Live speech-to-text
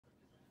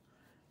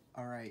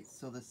Alright,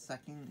 so the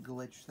second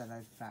glitch that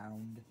I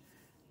found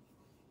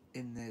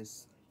in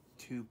this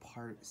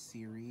two-part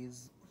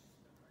series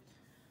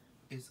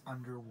is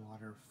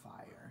underwater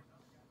fire.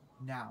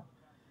 Now,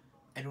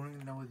 I don't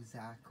even know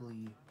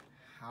exactly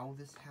how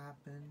this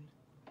happened,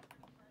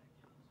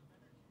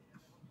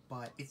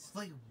 but it's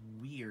like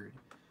weird.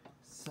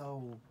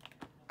 So,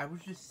 I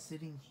was just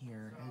sitting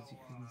here, as you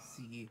can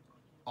see,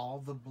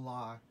 all the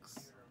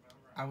blocks.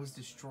 I was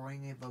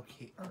destroying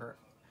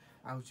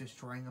I was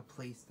destroying a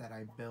place that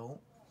I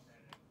built.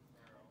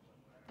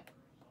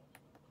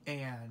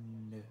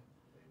 And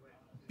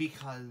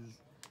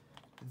because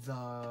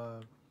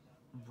the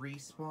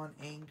respawn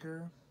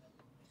anchor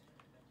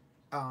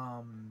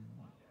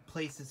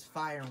places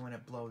fire when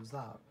it blows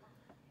up,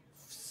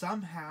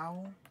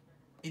 somehow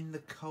in the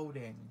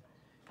coding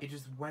it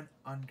just went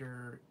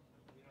under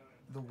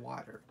the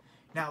water.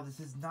 Now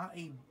this is not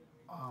a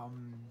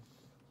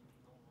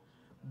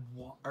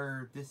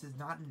this is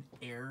not an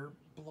air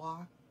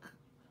block,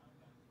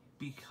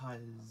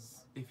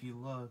 because if you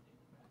look,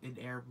 an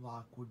air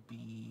block would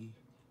be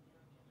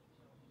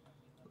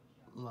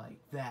like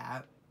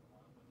that.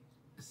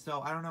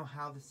 So I don't know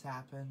how this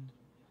happened,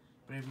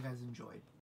 but I hope you guys enjoyed.